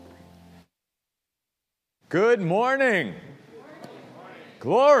Good morning.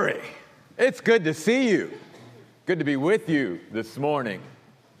 Glory. It's good to see you. Good to be with you this morning.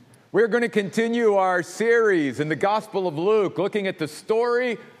 We're going to continue our series in the Gospel of Luke, looking at the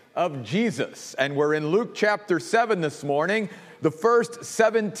story of Jesus. And we're in Luke chapter 7 this morning, the first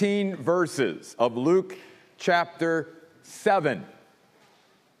 17 verses of Luke chapter 7.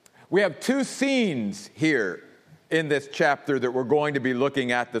 We have two scenes here in this chapter that we're going to be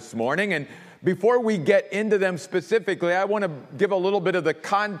looking at this morning. And before we get into them specifically, I want to give a little bit of the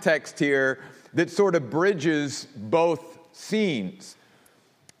context here that sort of bridges both scenes.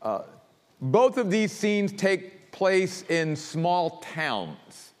 Both of these scenes take place in small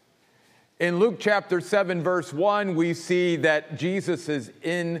towns. In Luke chapter 7, verse 1, we see that Jesus is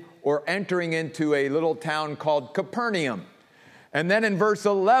in or entering into a little town called Capernaum. And then in verse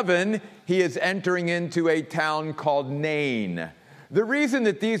 11, he is entering into a town called Nain. The reason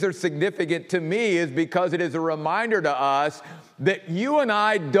that these are significant to me is because it is a reminder to us that you and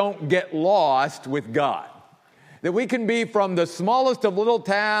I don't get lost with God. That we can be from the smallest of little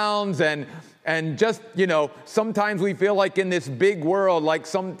towns and just, sometimes we feel like in this big world, like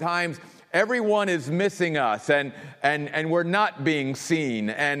sometimes everyone is missing us and we're not being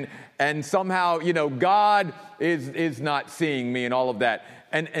seen. And somehow, God is not seeing me and all of that.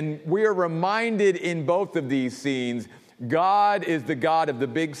 And we are reminded in both of these scenes, God is the God of the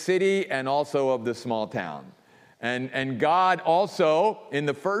big city and also of the small town. And God also, in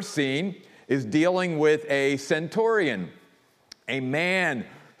the first scene, is dealing with a centurion, a man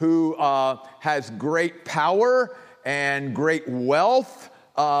who has great power and great wealth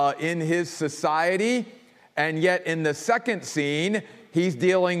in his society. And yet in the second scene, he's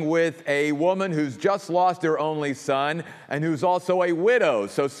dealing with a woman who's just lost her only son and who's also a widow.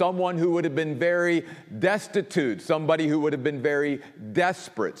 So someone who would have been very destitute, somebody who would have been very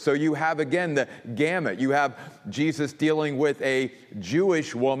desperate. So you have, again, the gamut. You have Jesus dealing with a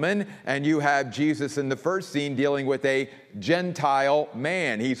Jewish woman, and you have Jesus in the first scene dealing with a Gentile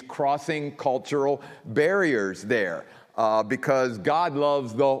man. He's crossing cultural barriers there. Because God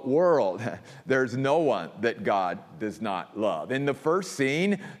loves the world. There's no one that God does not love. In the first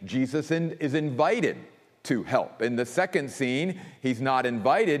scene, Jesus is invited to help. In the second scene, he's not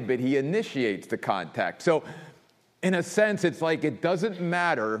invited, but he initiates the contact. So, in a sense, it's like it doesn't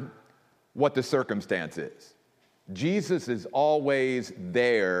matter what the circumstance is. Jesus is always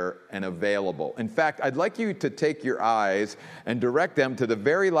there and available. In fact, I'd like you to take your eyes and direct them to the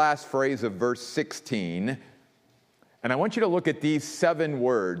very last phrase of verse 16. And I want you to look at these 7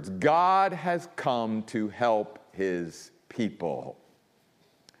 words. God has come to help his people.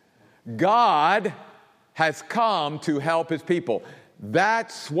 God has come to help his people.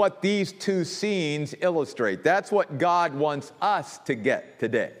 That's what these two scenes illustrate. That's what God wants us to get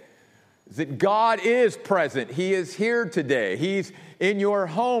today. Is that God is present. He is here today. He's in your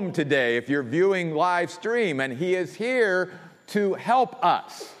home today if you're viewing live stream. And he is here to help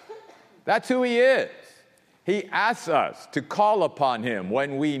us. That's who he is. He asks us to call upon him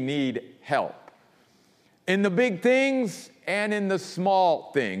when we need help. In the big things and in the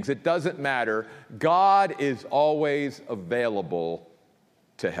small things, it doesn't matter. God is always available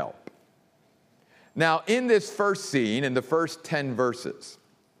to help. Now, in this first scene, in the first 10 verses,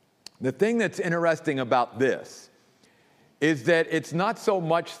 the thing that's interesting about this is that it's not so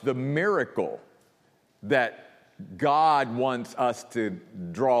much the miracle that God wants us to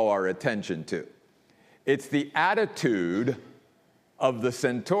draw our attention to. It's the attitude of the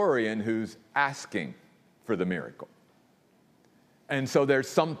centurion who's asking for the miracle. And so there's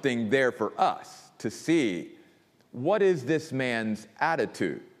something there for us to see. What is this man's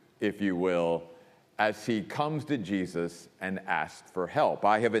attitude, if you will, as he comes to Jesus and asks for help?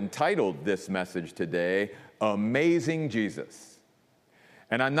 I have entitled this message today, Amazing Jesus.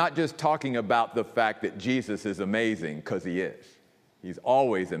 And I'm not just talking about the fact that Jesus is amazing, because he is. He's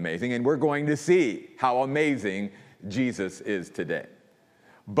always amazing, and we're going to see how amazing Jesus is today.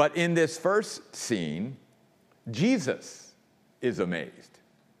 But in this first scene, Jesus is amazed.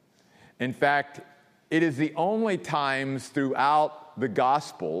 In fact, it is the only times throughout the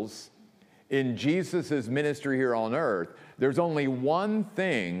Gospels in Jesus' ministry here on earth, there's only one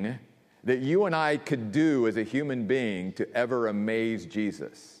thing that you and I could do as a human being to ever amaze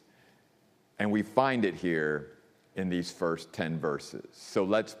Jesus. And we find it here in these first 10 verses. So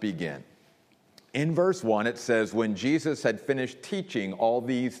let's begin. In verse 1, it says, when Jesus had finished teaching all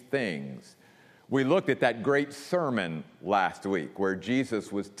these things, we looked at that great sermon last week where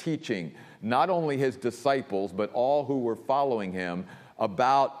Jesus was teaching not only his disciples, but all who were following him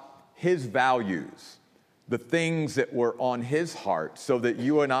about his values, the things that were on his heart so that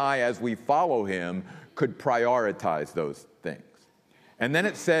you and I, as we follow him, could prioritize those things. And then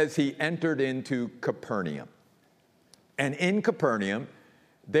it says he entered into Capernaum. And in Capernaum,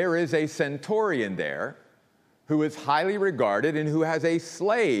 there is a centurion there who is highly regarded and who has a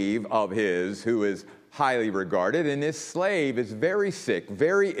slave of his who is highly regarded. And this slave is very sick,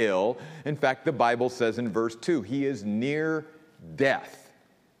 very ill. In fact, the Bible says in verse 2, he is near death.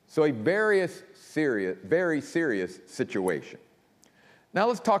 So a very serious situation. Now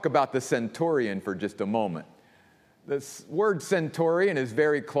let's talk about the centurion for just a moment. This word centurion is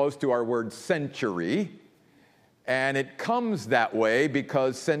very close to our word century. And it comes that way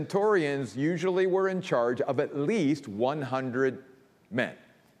because centurions usually were in charge of at least 100 men.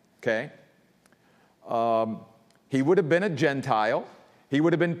 Okay? He would have been a Gentile. He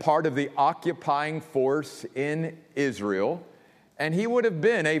would have been part of the occupying force in Israel. And he would have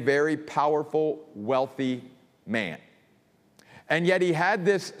been a very powerful, wealthy man. And yet he had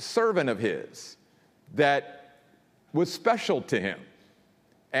this servant of his that was special to him.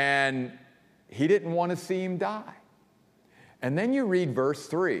 And he didn't want to see him die. And then you read verse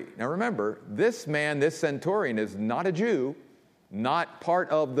 3. Now remember, this man, this centurion, is not a Jew, not part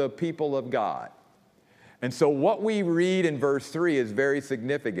of the people of God. And so what we read in verse 3 is very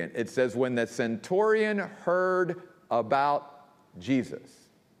significant. It says, when the centurion heard about Jesus,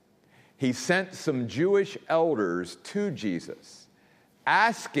 he sent some Jewish elders to Jesus,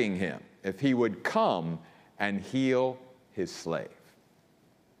 asking him if he would come and heal his slave.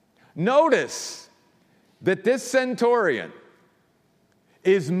 Notice that this centurion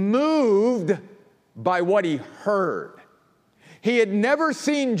is moved by what he heard. He had never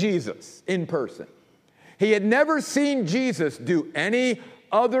seen Jesus in person. He had never seen Jesus do any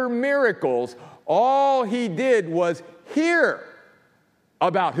other miracles. All he did was hear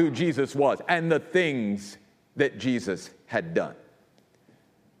about who Jesus was and the things that Jesus had done.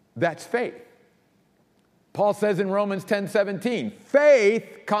 That's faith. Paul says in Romans 10:17,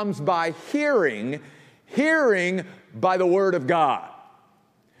 faith comes by hearing, hearing by the word of God.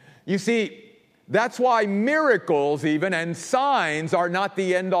 You see, that's why miracles even and signs are not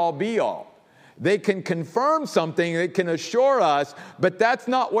the end-all be-all. They can confirm something, they can assure us, but that's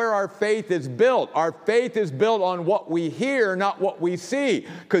not where our faith is built. Our faith is built on what we hear, not what we see.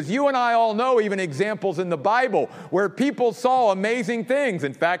 Because you and I all know even examples in the Bible where people saw amazing things.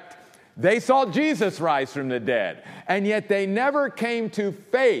 In fact, they saw Jesus rise from the dead, and yet they never came to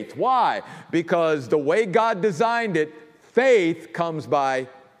faith. Why? Because the way God designed it, faith comes by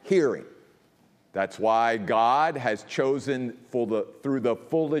hearing. That's why God has chosen through the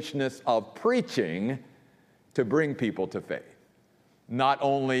foolishness of preaching to bring people to faith. Not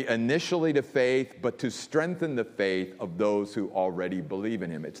only initially to faith, but to strengthen the faith of those who already believe in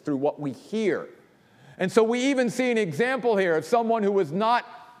him. It's through what we hear. And so we even see an example here of someone who was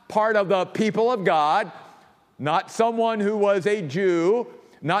not part of the people of God, not someone who was a Jew,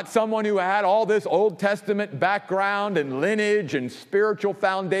 not someone who had all this Old Testament background and lineage and spiritual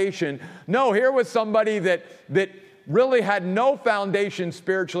foundation. No, here was somebody that really had no foundation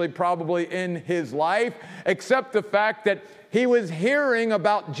spiritually probably in his life, except the fact that he was hearing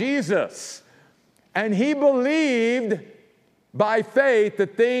about Jesus. And he believed by faith the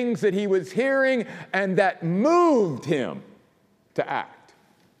things that he was hearing, and that moved him to act.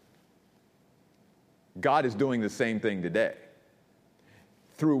 God is doing the same thing today.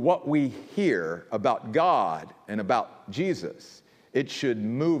 Through what we hear about God and about Jesus, it should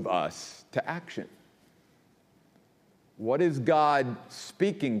move us to action. What is God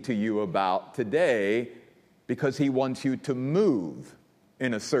speaking to you about today? Because he wants you to move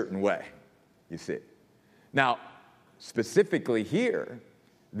in a certain way, you see. Now, specifically here,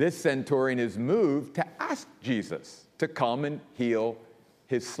 this centurion is moved to ask Jesus to come and heal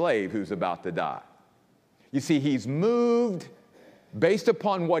his slave who's about to die. You see, he's moved based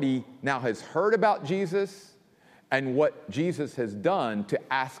upon what he now has heard about Jesus and what Jesus has done to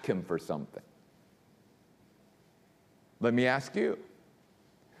ask him for something. Let me ask you,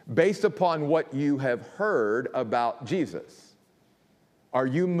 based upon what you have heard about Jesus, are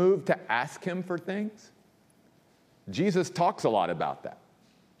you moved to ask him for things? Jesus talks a lot about that.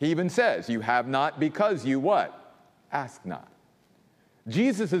 He even says, you have not because you what? Ask not.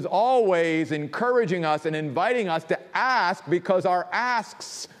 Jesus is always encouraging us and inviting us to ask because our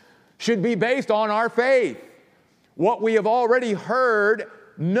asks should be based on our faith. What we have already heard,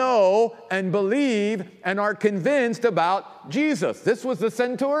 know, and believe, and are convinced about Jesus. This was the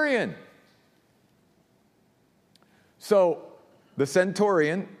centurion. So the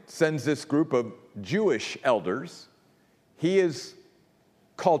centurion sends this group of Jewish elders. He is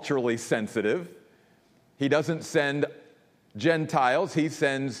culturally sensitive. He doesn't send Gentiles, he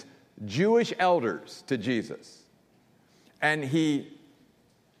sends Jewish elders to Jesus. And he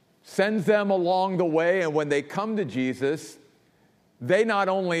sends them along the way, and when they come to Jesus, they not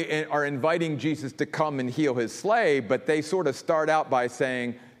only are inviting Jesus to come and heal his slave, but they sort of start out by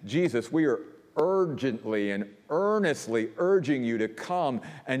saying, Jesus, we are urgently and earnestly urging you to come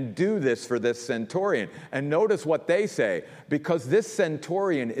and do this for this centurion. And notice what they say, because this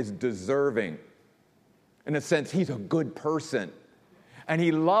centurion is deserving. In a sense, he's a good person. And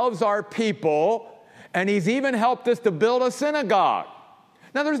he loves our people, and he's even helped us to build a synagogue.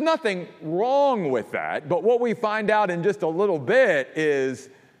 Now, there's nothing wrong with that, but what we find out in just a little bit is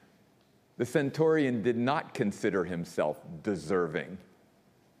the centurion did not consider himself deserving.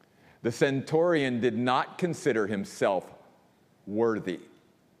 The centurion did not consider himself worthy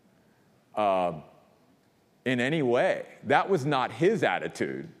in any way. That was not his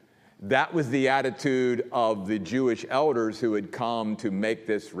attitude. That was the attitude of the Jewish elders who had come to make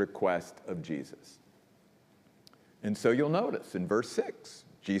this request of Jesus. And so you'll notice in verse 6,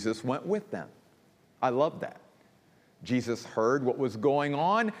 Jesus went with them. I love that. Jesus heard what was going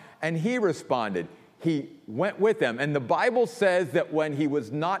on, and he responded. He went with them. And the Bible says that when he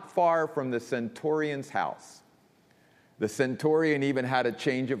was not far from the centurion's house, the centurion even had a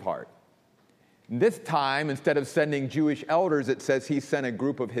change of heart. This time, instead of sending Jewish elders, it says he sent a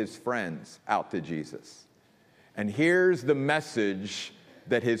group of his friends out to Jesus. And here's the message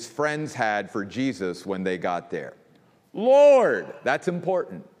that his friends had for Jesus when they got there. Lord, that's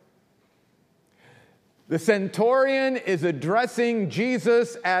important. The centurion is addressing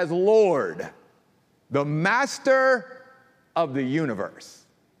Jesus as Lord, the master of the universe.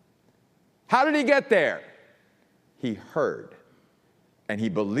 How did he get there? He heard, and he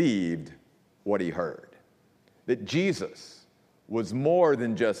believed what he heard. That Jesus was more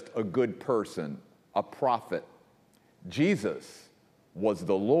than just a good person, a prophet. Jesus was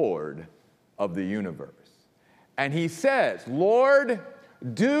the Lord of the universe. And he says, Lord,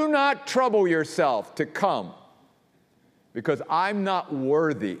 do not trouble yourself to come, because I'm not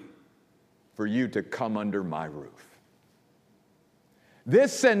worthy for you to come under my roof.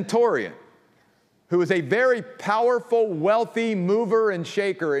 This centurion, who is a very powerful, wealthy mover and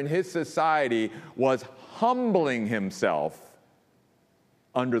shaker in his society, was humbling himself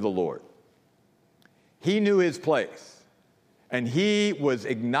under the Lord. He knew his place, and he was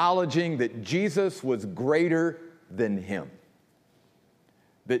acknowledging that Jesus was greater than him,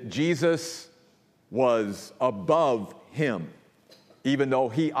 that Jesus was above him, even though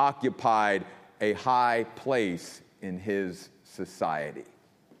he occupied a high place in his society.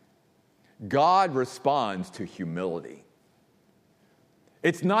 God responds to humility.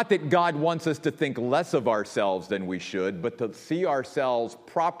 It's not that God wants us to think less of ourselves than we should, but to see ourselves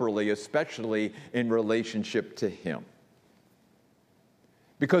properly, especially in relationship to him.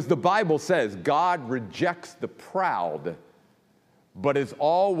 Because the Bible says God rejects the proud, but is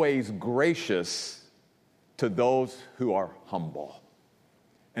always gracious to those who are humble.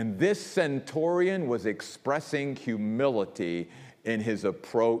 And this centurion was expressing humility in his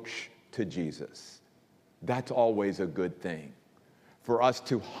approach to Jesus. That's always a good thing, for us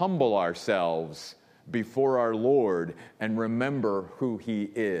to humble ourselves before our Lord and remember who he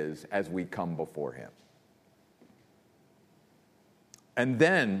is as we come before him. And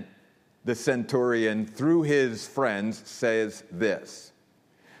then the centurion, through his friends, says this.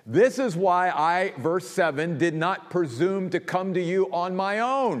 This is why I, verse 7, did not presume to come to you on my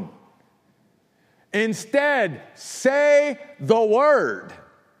own. Instead, say the word,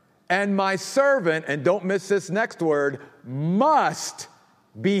 and my servant, and don't miss this next word, must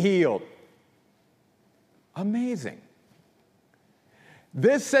be healed. Amazing.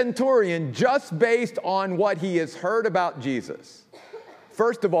 This centurion, just based on what he has heard about Jesus,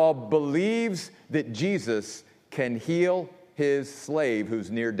 first of all, believes that Jesus can heal his slave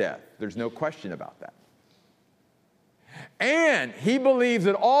who's near death. There's no question about that. And he believes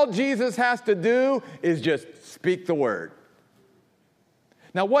that all Jesus has to do is just speak the word.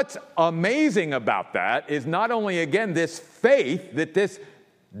 Now, what's amazing about that is not only, again, this faith that this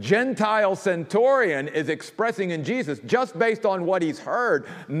Gentile centurion is expressing in Jesus just based on what he's heard,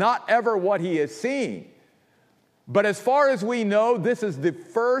 not ever what he has seen. But as far as we know, this is the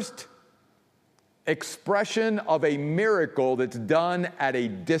first expression of a miracle that's done at a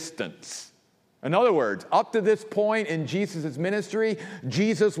distance. In other words, up to this point in Jesus' ministry,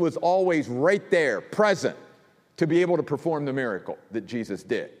 Jesus was always right there, present, to be able to perform the miracle that Jesus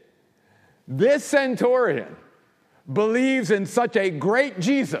did. This centurion believes in such a great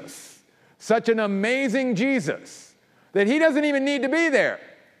Jesus, such an amazing Jesus, that he doesn't even need to be there.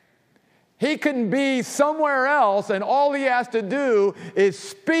 He can be somewhere else, and all he has to do is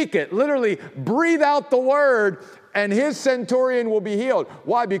speak it, literally breathe out the word, and his centurion will be healed.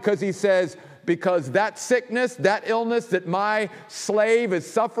 Why? Because he says, because that sickness, that illness that my slave is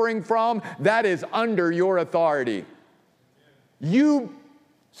suffering from, that is under your authority. You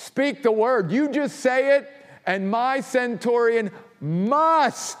speak the word. You just say it, and my centurion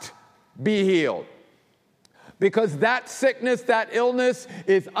must be healed. Because that sickness, that illness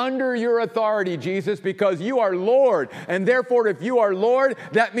is under your authority, Jesus, because you are Lord. And therefore, if you are Lord,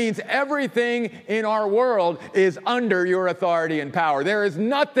 that means everything in our world is under your authority and power. There is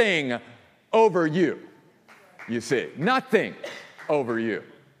nothing over you, you see. Nothing over you.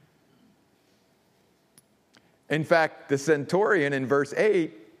 In fact, the centurion in verse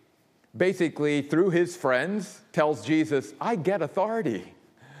 8, basically through his friends, tells Jesus, I get authority.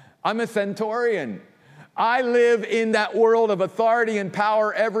 I'm a centurion. I live in that world of authority and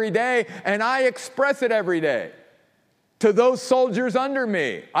power every day, and I express it every day to those soldiers under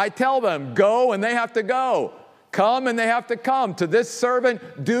me. I tell them, go, and they have to go. Come, and they have to come. To this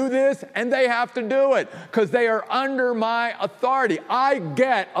servant, do this, and they have to do it because they are under my authority. I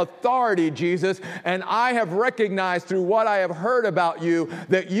get authority, Jesus, and I have recognized through what I have heard about you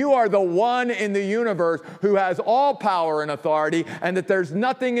that you are the one in the universe who has all power and authority, and that there's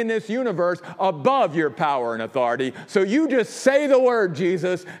nothing in this universe above your power and authority. So you just say the word,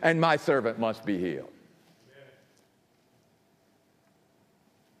 Jesus, and my servant must be healed.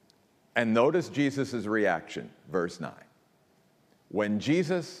 And notice Jesus' reaction, verse 9. When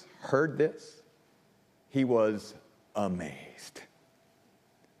Jesus heard this, he was amazed.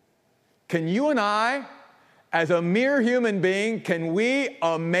 Can you and I, as a mere human being, can we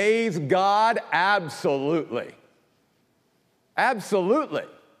amaze God? Absolutely. Absolutely.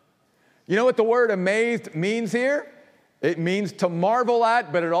 You know what the word amazed means here? It means to marvel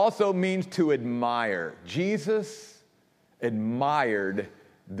at, but it also means to admire. Jesus admired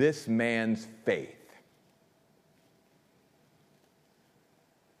this man's faith.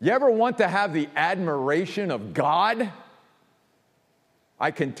 You ever want to have the admiration of God?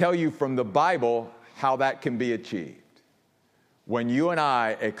 I can tell you from the Bible how that can be achieved. When you and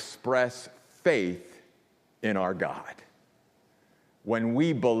I express faith in our God. When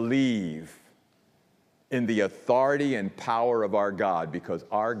we believe in the authority and power of our God, because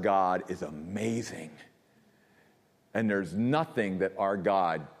our God is amazing. And there's nothing that our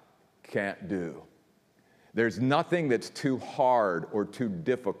God can't do. There's nothing that's too hard or too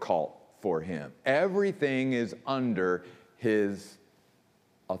difficult for him. Everything is under his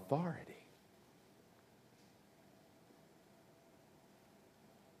authority.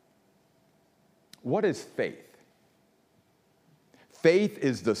 What is faith? Faith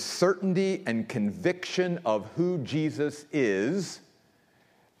is the certainty and conviction of who Jesus is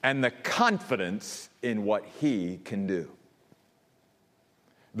and the confidence in what he can do.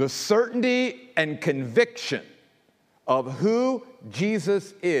 The certainty and conviction of who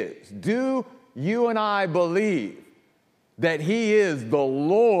Jesus is. Do you and I believe that he is the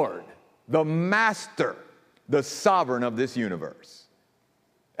Lord, the master, the sovereign of this universe?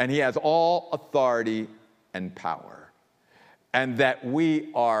 And he has all authority and power. And that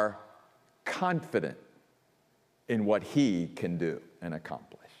we are confident in what he can do and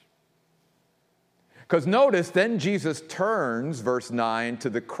accomplish. Because notice, then Jesus turns, verse 9, to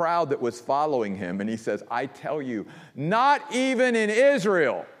the crowd that was following him, and he says, I tell you, not even in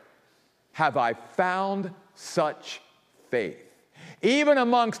Israel have I found such faith. Even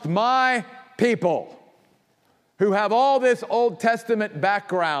amongst my people, who have all this Old Testament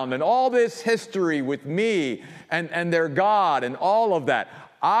background and all this history with me and their God and all of that,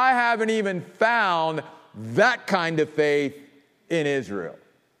 I haven't even found that kind of faith in Israel.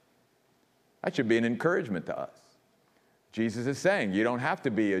 That should be an encouragement to us. Jesus is saying, you don't have to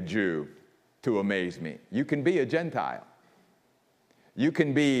be a Jew to amaze me. You can be a Gentile. You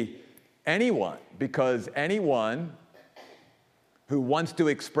can be anyone, because anyone who wants to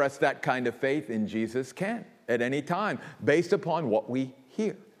express that kind of faith in Jesus can at any time, based upon what we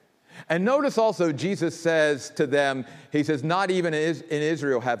hear. And notice also, Jesus says to them, he says, not even in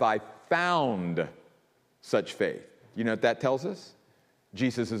Israel have I found such faith. You know what that tells us?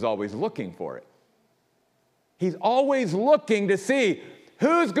 Jesus is always looking for it. He's always looking to see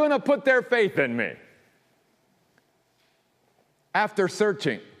who's going to put their faith in me. After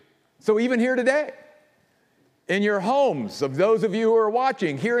searching. So even here today, in your homes, of those of you who are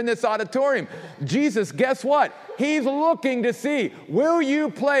watching here in this auditorium. Jesus, guess what? He's looking to see, will you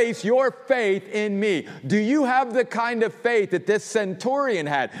place your faith in me? Do you have the kind of faith that this centurion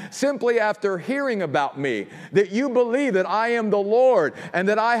had simply after hearing about me? That you believe that I am the Lord and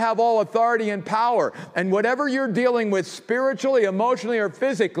that I have all authority and power. And whatever you're dealing with spiritually, emotionally, or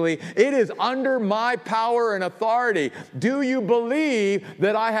physically, it is under my power and authority. Do you believe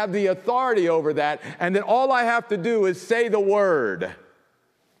that I have the authority over that and that all I have to do is say the word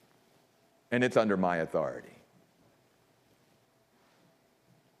and it's under my authority?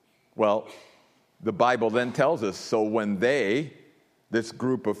 Well, the Bible then tells us, so when this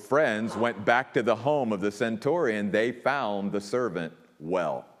group of friends, went back to the home of the centurion, they found the servant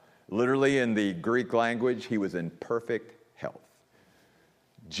well. Literally in the Greek language, he was in perfect health.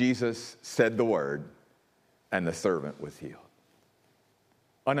 Jesus said the word, and the servant was healed.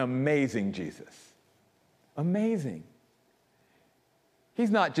 An amazing Jesus. Amazing.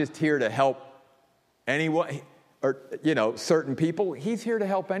 He's not just here to help anyone, or, certain people. He's here to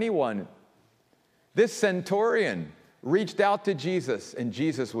help anyone. This centurion reached out to Jesus, and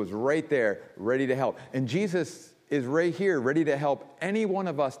Jesus was right there, ready to help. And Jesus is right here, ready to help any one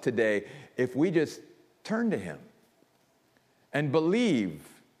of us today if we just turn to him and believe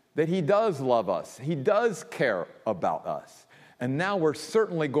that he does love us. He does care about us. And now we're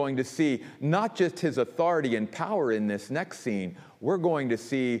certainly going to see not just his authority and power in this next scene, we're going to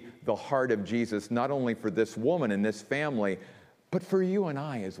see the heart of Jesus, not only for this woman and this family, but for you and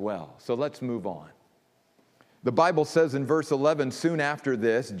I as well. So let's move on. The Bible says in verse 11, soon after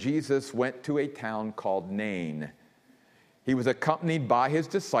this, Jesus went to a town called Nain. He was accompanied by his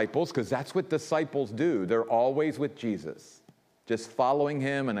disciples, because that's what disciples do. They're always with Jesus, just following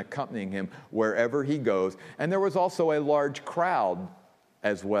him and accompanying him wherever he goes. And there was also a large crowd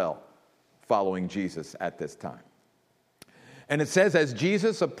as well following Jesus at this time. And it says, as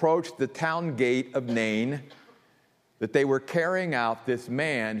Jesus approached the town gate of Nain, that they were carrying out this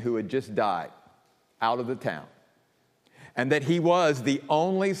man who had just died out of the town. And that he was the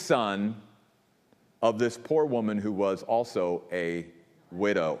only son of this poor woman who was also a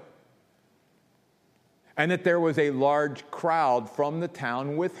widow. And that there was a large crowd from the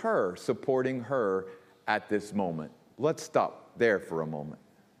town with her, supporting her at this moment. Let's stop there for a moment.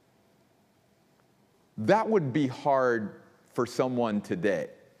 That would be hard for someone today.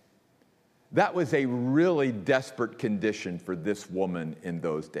 That was a really desperate condition for this woman in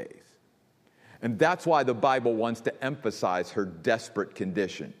those days. And that's why the Bible wants to emphasize her desperate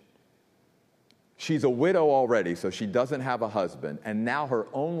condition. She's a widow already, so she doesn't have a husband. And now her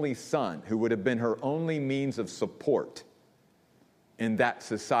only son, who would have been her only means of support in that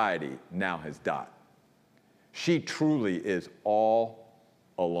society, now has died. She truly is all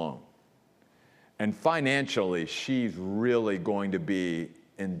alone. And financially, she's really going to be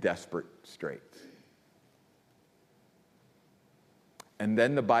in desperate straits. And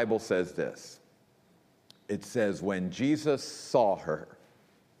then the Bible says this. It says, when Jesus saw her,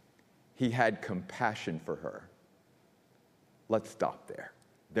 he had compassion for her. Let's stop there.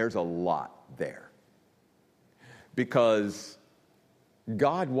 There's a lot there. Because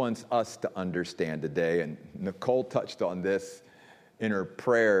God wants us to understand today, and Nicole touched on this in her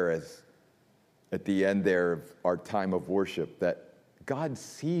prayer at the end there of our time of worship, that God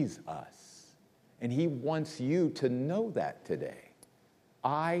sees us, and he wants you to know that today.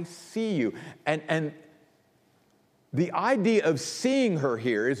 I see you. And the idea of seeing her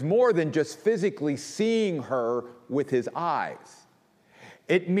here is more than just physically seeing her with his eyes.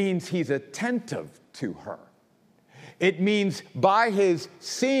 It means he's attentive to her. It means by his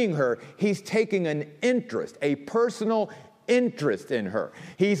seeing her, he's taking an interest, a personal interest in her.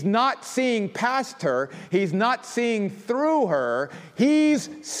 He's not seeing past her. He's not seeing through her. He's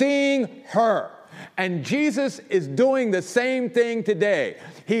seeing her. And Jesus is doing the same thing today.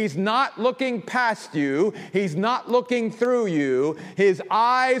 He's not looking past you. He's not looking through you. His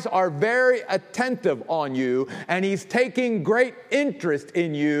eyes are very attentive on you, and he's taking great interest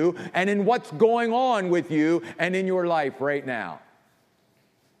in you and in what's going on with you and in your life right now.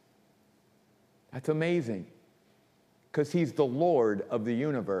 That's amazing, because he's the Lord of the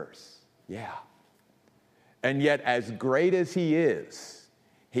universe. Yeah. And yet, as great as he is,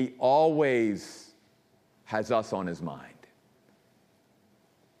 he always has us on his mind.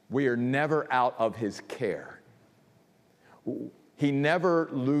 We are never out of his care. He never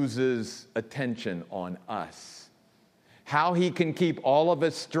loses attention on us. How he can keep all of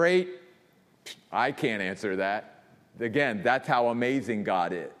us straight, I can't answer that. Again, that's how amazing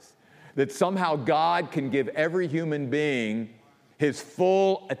God is. That somehow God can give every human being his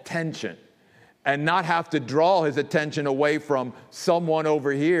full attention. and not have to draw his attention away from someone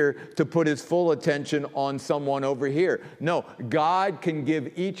over here to put his full attention on someone over here. No, God can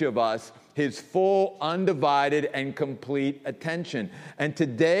give each of us his full, undivided, and complete attention. And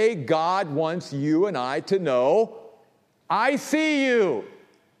today, God wants you and I to know, I see you.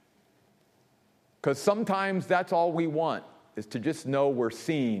 Because sometimes that's all we want, is to just know we're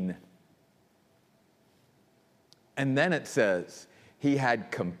seen. And then it says, he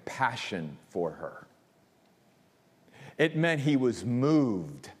had compassion for her. It meant he was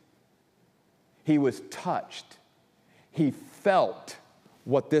moved. He was touched. He felt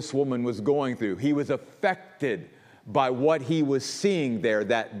what this woman was going through. He was affected by what he was seeing there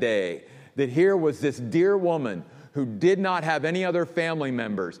that day. That here was this dear woman who did not have any other family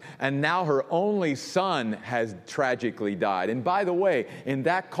members, and now her only son has tragically died. And by the way, in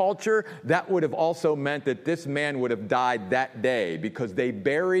that culture, that would have also meant that this man would have died that day, because they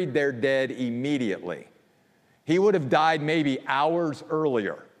buried their dead immediately. He would have died maybe hours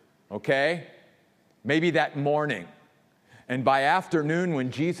earlier, okay? Maybe that morning. And by afternoon,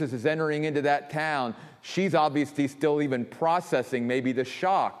 when Jesus is entering into that town, she's obviously still even processing maybe the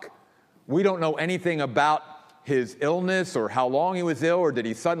shock. We don't know anything about his illness or how long he was ill or did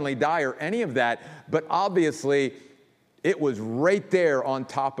he suddenly die or any of that, but obviously it was right there on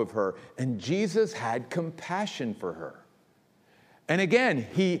top of her. And Jesus had compassion for her. And again,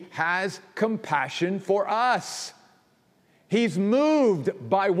 he has compassion for us. He's moved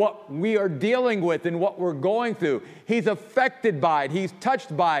by what we are dealing with and what we're going through. He's affected by it. He's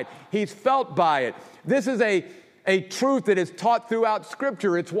touched by it. He's felt by it. This is a truth that is taught throughout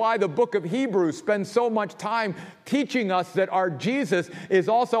Scripture. It's why the book of Hebrews spends so much time teaching us that our Jesus is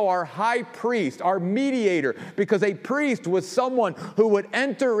also our high priest, our mediator, because a priest was someone who would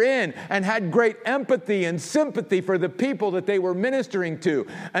enter in and had great empathy and sympathy for the people that they were ministering to.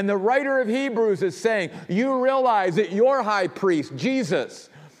 And the writer of Hebrews is saying, you realize that your high priest, Jesus,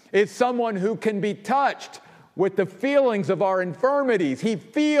 is someone who can be touched with the feelings of our infirmities. He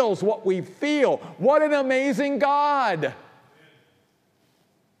feels what we feel. What an amazing God.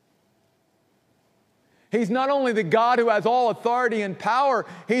 He's not only the God who has all authority and power,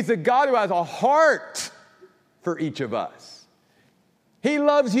 he's the God who has a heart for each of us. He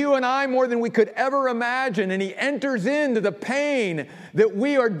loves you and I more than we could ever imagine, and he enters into the pain that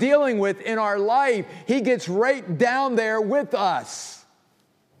we are dealing with in our life. He gets right down there with us.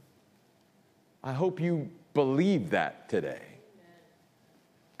 I hope you believe that today.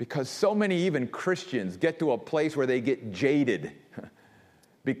 Because so many even Christians get to a place where they get jaded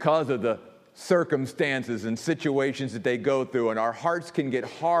because of the circumstances and situations that they go through, and our hearts can get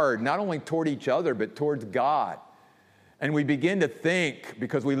hard, not only toward each other, but towards God. And we begin to think,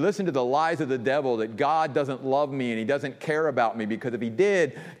 because we listen to the lies of the devil, that God doesn't love me and he doesn't care about me, because if he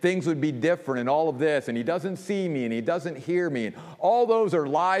did, things would be different and all of this, and he doesn't see me and he doesn't hear me. And all those are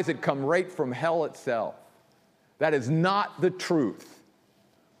lies that come right from hell itself. That is not the truth.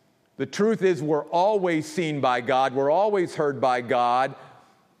 The truth is we're always seen by God. We're always heard by God.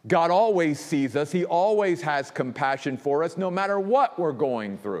 God always sees us. He always has compassion for us, no matter what we're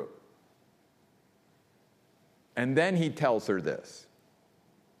going through. And then he tells her this: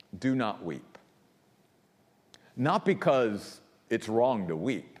 do not weep. Not because it's wrong to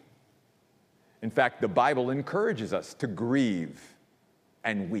weep. In fact, the Bible encourages us to grieve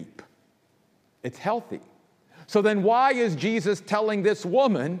and weep. It's healthy. So then why is Jesus telling this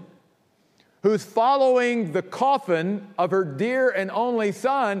woman who's following the coffin of her dear and only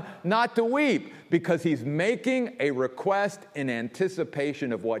son not to weep? Because he's making a request in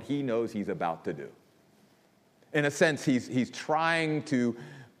anticipation of what he knows he's about to do. In a sense, he's trying to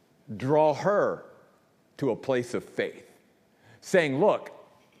draw her to a place of faith, saying, look,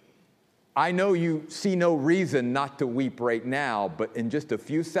 I know you see no reason not to weep right now, but in just a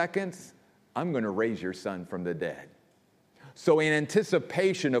few seconds, I'm going to raise your son from the dead. So in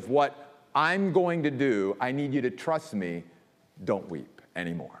anticipation of what I'm going to do, I need you to trust me. Don't weep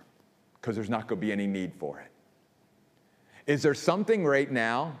anymore, because there's not going to be any need for it. Is there something right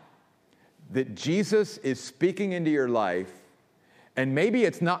now that Jesus is speaking into your life, and maybe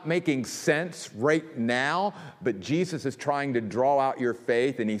it's not making sense right now, but Jesus is trying to draw out your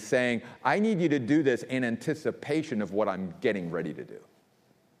faith, and he's saying, I need you to do this in anticipation of what I'm getting ready to do.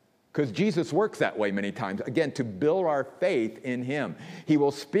 Because Jesus works that way many times, again, to build our faith in him. He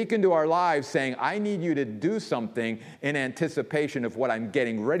will speak into our lives saying, I need you to do something in anticipation of what I'm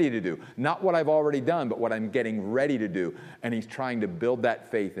getting ready to do. Not what I've already done, but what I'm getting ready to do. And he's trying to build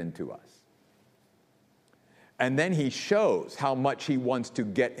that faith into us. And then he shows how much he wants to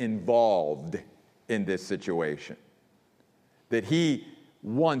get involved in this situation. That he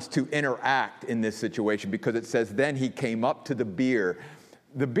wants to interact in this situation because it says, then he came up to the bier.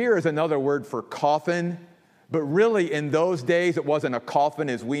 The bier is another word for coffin, but really in those days it wasn't a coffin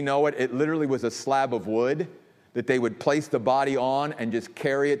as we know it. It literally was a slab of wood that they would place the body on and just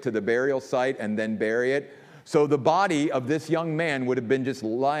carry it to the burial site and then bury it. So the body of this young man would have been just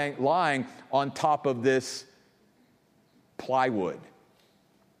lying on top of this plywood.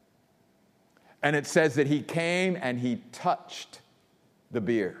 And it says that he came and he touched the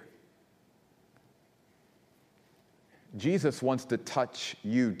bier. Jesus wants to touch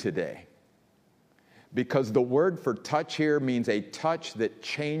you today, because the word for touch here means a touch that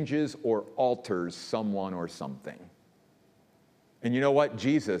changes or alters someone or something. And you know what?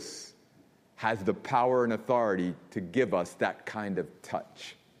 Jesus has the power and authority to give us that kind of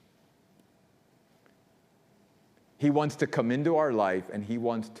touch. He wants to come into our life and he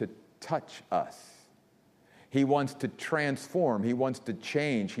wants to touch us. He wants to transform. He wants to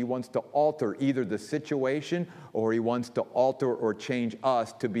change. He wants to alter either the situation, or he wants to alter or change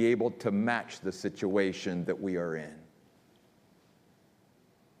us to be able to match the situation that we are in.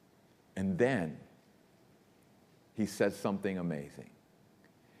 And then he says something amazing.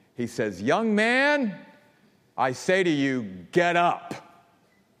 He says, young man, I say to you, get up.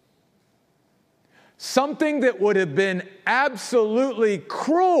 Something that would have been absolutely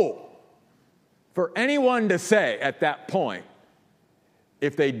cruel for anyone to say at that point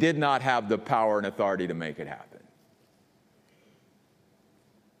if they did not have the power and authority to make it happen.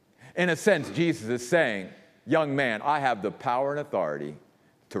 In a sense, Jesus is saying, young man, I have the power and authority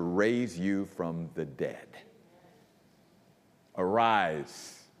to raise you from the dead.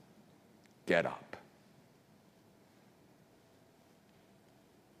 Arise, get up.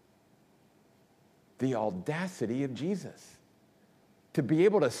 The audacity of Jesus. To be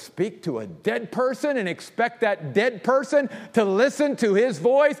able to speak to a dead person and expect that dead person to listen to his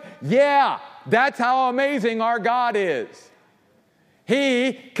voice? Yeah, that's how amazing our God is.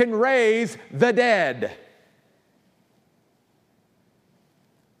 He can raise the dead.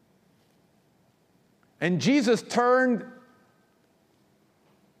 And Jesus turned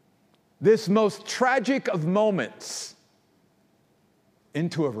this most tragic of moments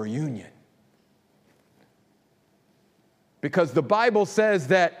into a reunion. Because the Bible says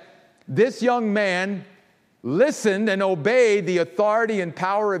that this young man listened and obeyed the authority and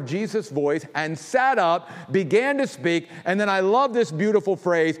power of Jesus' voice and sat up, began to speak, and then I love this beautiful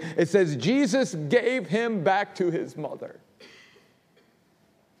phrase. It says, Jesus gave him back to his mother.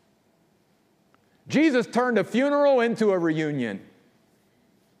 Jesus turned a funeral into a reunion,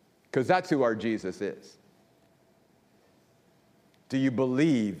 because that's who our Jesus is. Do you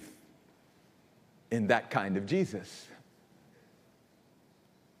believe in that kind of Jesus?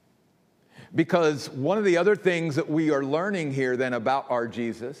 Because one of the other things that we are learning here then about our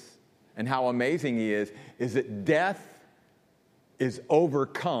Jesus and how amazing he is that death is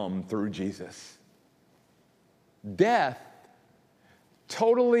overcome through Jesus. Death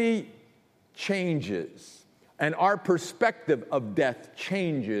totally changes, and our perspective of death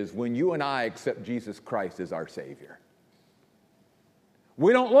changes when you and I accept Jesus Christ as our Savior.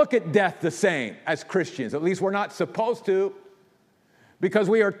 We don't look at death the same as Christians, at least we're not supposed to. Because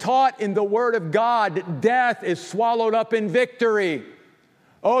we are taught in the Word of God that death is swallowed up in victory.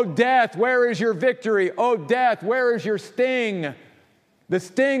 Oh, death, where is your victory? Oh, death, where is your sting? The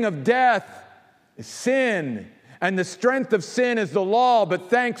sting of death is sin, and the strength of sin is the law, but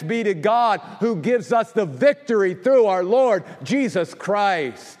thanks be to God who gives us the victory through our Lord Jesus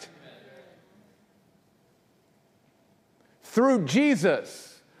Christ. Through Jesus,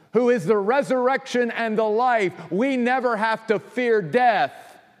 who is the resurrection and the life, we never have to fear death.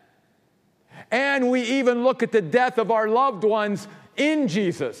 And we even look at the death of our loved ones in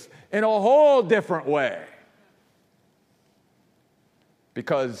Jesus in a whole different way.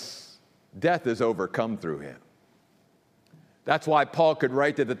 Because death is overcome through him. That's why Paul could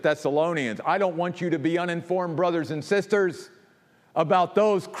write to the Thessalonians, I don't want you to be uninformed, brothers and sisters, about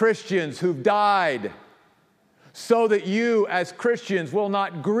those Christians who've died, so that you as Christians will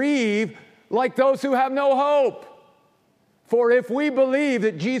not grieve like those who have no hope. For if we believe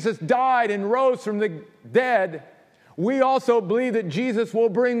that Jesus died and rose from the dead, we also believe that Jesus will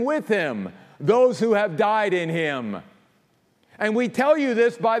bring with him those who have died in him. And we tell you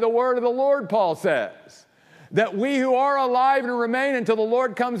this by the word of the Lord, Paul says, that we who are alive and remain until the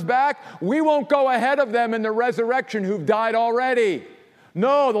Lord comes back, we won't go ahead of them in the resurrection who've died already.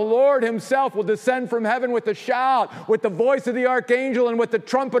 No, the Lord himself will descend from heaven with a shout, with the voice of the archangel, and with the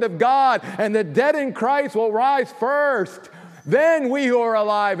trumpet of God, and the dead in Christ will rise first. Then we who are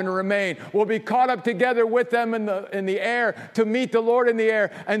alive and remain will be caught up together with them in the air to meet the Lord in the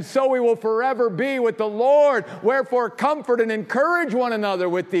air, and so we will forever be with the Lord. Wherefore comfort and encourage one another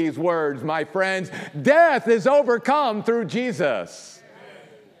with these words, my friends. Death is overcome through Jesus.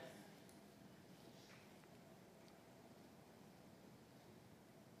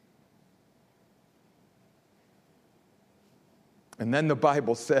 And then the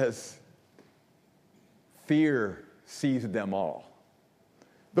Bible says, fear seized them all.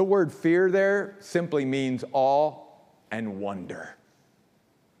 The word fear there simply means awe and wonder.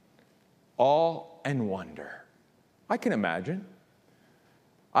 Awe and wonder. I can imagine.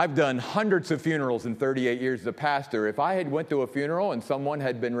 I've done hundreds of funerals in 38 years as a pastor. If I had went to a funeral and someone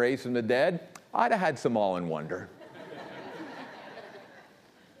had been raised from the dead, I'd have had some awe and wonder.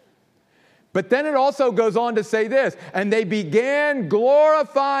 But then it also goes on to say this, and they began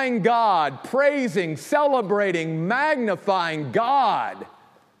glorifying God, praising, celebrating, magnifying God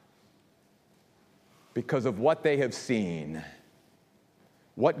because of what they have seen,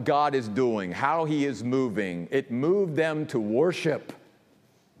 what God is doing, how He is moving. It moved them to worship.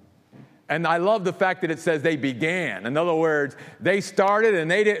 And I love the fact that it says they began. In other words, they started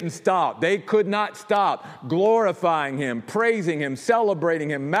and they didn't stop. They could not stop glorifying Him, praising Him, celebrating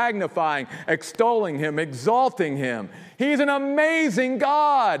Him, magnifying, extolling Him, exalting Him. He's an amazing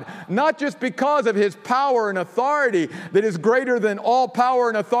God, not just because of His power and authority that is greater than all power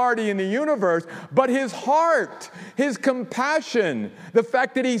and authority in the universe, but His heart, His compassion, the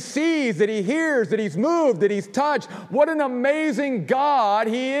fact that He sees, that He hears, that He's moved, that He's touched. What an amazing God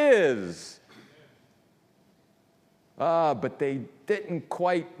He is. But they didn't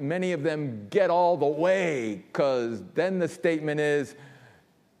quite, many of them, get all the way, because then the statement is,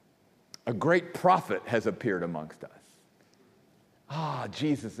 a great prophet has appeared amongst us.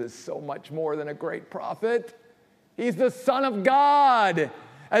 Jesus is so much more than a great prophet. He's the Son of God.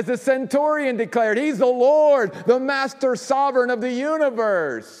 As the centurion declared, He's the Lord, the master sovereign of the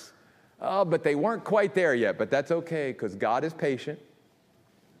universe. But they weren't quite there yet, but that's okay, because God is patient.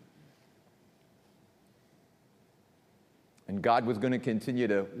 And God was going to continue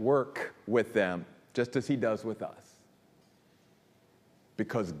to work with them, just as He does with us.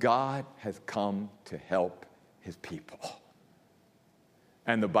 Because God has come to help His people.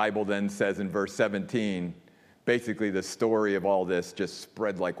 And the Bible then says in verse 17, basically the story of all this just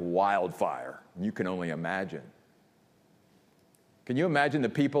spread like wildfire. You can only imagine. Can you imagine the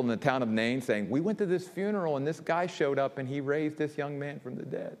people in the town of Nain saying, we went to this funeral and this guy showed up and he raised this young man from the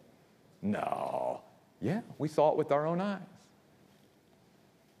dead? No. Yeah, we saw it with our own eyes.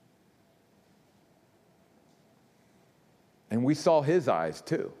 And we saw His eyes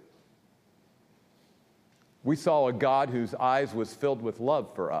too. We saw a God whose eyes was filled with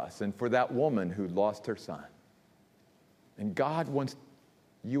love for us and for that woman who lost her son. And God wants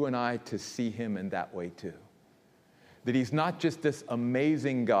you and I to see Him in that way too. That He's not just this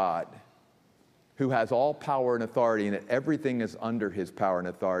amazing God who has all power and authority and that everything is under His power and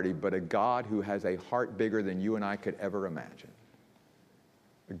authority, but a God who has a heart bigger than you and I could ever imagine.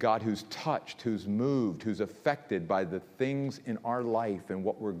 A God who's touched, who's moved, who's affected by the things in our life and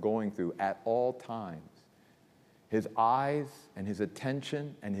what we're going through at all times. His eyes and His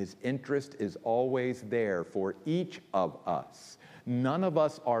attention and His interest is always there for each of us. None of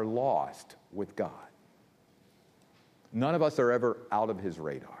us are lost with God. None of us are ever out of His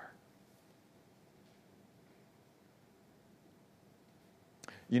radar.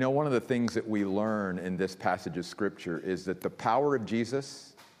 You know, one of the things that we learn in this passage of Scripture is that the power of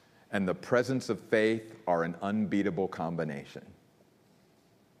Jesus and the presence of faith are an unbeatable combination.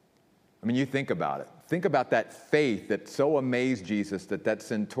 I mean, you think about it. Think about that faith that so amazed Jesus that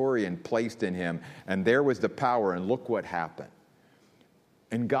centurion placed in Him, and there was the power, and look what happened.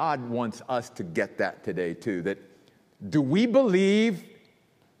 And God wants us to get that today too, that do we believe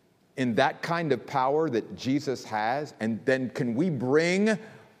in that kind of power that Jesus has, and then can we bring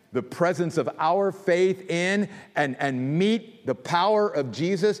the presence of our faith in and meet the power of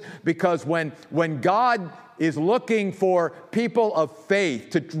Jesus? Because when God is looking for people of faith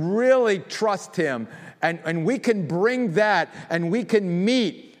to really trust Him, and we can bring that, and we can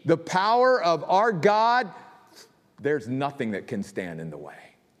meet the power of our God, there's nothing that can stand in the way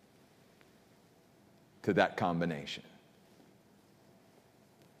to that combination.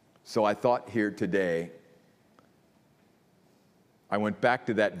 So I thought here today, I went back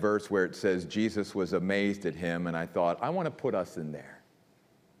to that verse where it says Jesus was amazed at Him, and I thought, I want to put us in there.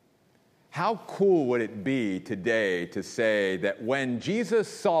 How cool would it be today to say that when Jesus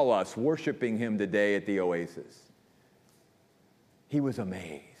saw us worshiping Him today at the Oasis, He was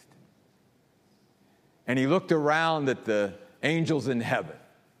amazed. And He looked around at the angels in heaven.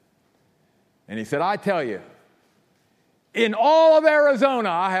 And he said, I tell you, in all of Arizona,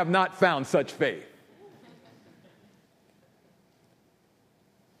 I have not found such faith.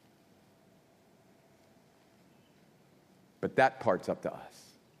 But that part's up to us.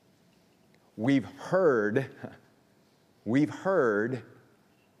 We've heard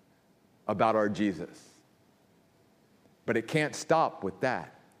about our Jesus. But it can't stop with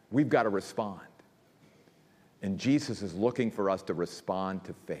that. We've got to respond. And Jesus is looking for us to respond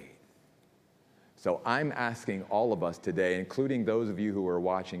to faith. So I'm asking all of us today, including those of you who are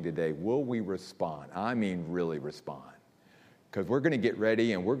watching today, will we respond? I mean, really respond. Because we're going to get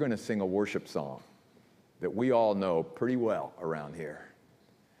ready and we're going to sing a worship song that we all know pretty well around here.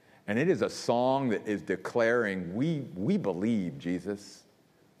 And it is a song that is declaring, we believe, Jesus.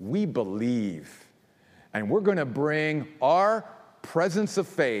 We believe. And we're going to bring our presence of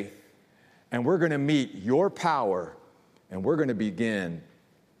faith, and we're going to meet your power, and we're going to begin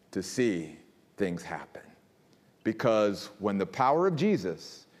to see things happen. Because when the power of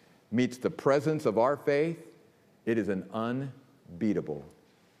Jesus meets the presence of our faith, it is an unbeatable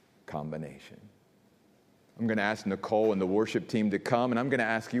combination. I'm going to ask Nicole and the worship team to come, and I'm going to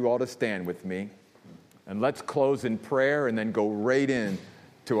ask you all to stand with me. And let's close in prayer and then go right in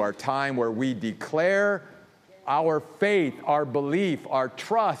to our time where we declare our faith, our belief, our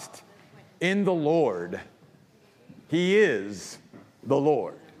trust in the Lord. He is the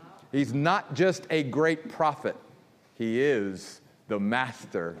Lord. He's not just a great prophet. He is the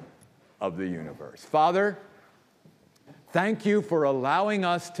master of the universe. Father, thank you for allowing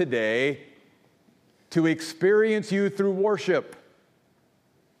us today to experience you through worship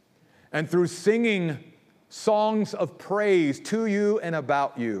and through singing songs of praise to you and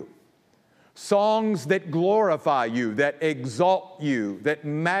about you. Songs that glorify you, that exalt you, that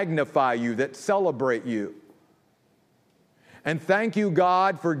magnify you, that celebrate you. And thank you,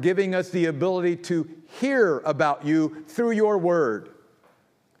 God, for giving us the ability to hear about you through your word.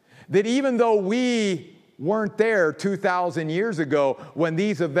 That even though we weren't there 2,000 years ago when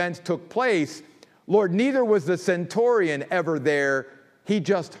these events took place, Lord, neither was the centurion ever there. He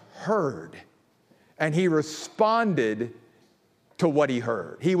just heard, and he responded to what he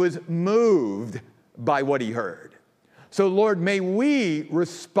heard. He was moved by what he heard. So, Lord, may we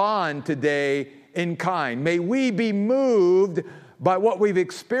respond today in kind. May we be moved by what we've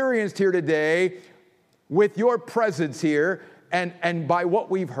experienced here today with your presence here and by what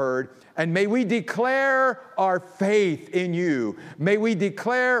we've heard. And may we declare our faith in you. May we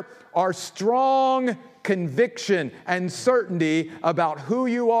declare our strong conviction and certainty about who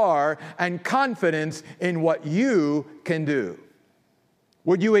you are and confidence in what you can do.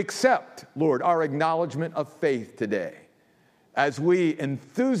 Would you accept, Lord, our acknowledgement of faith today as we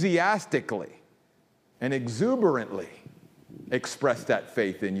enthusiastically and exuberantly express that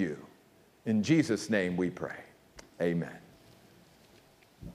faith in you? In Jesus' name we pray. Amen.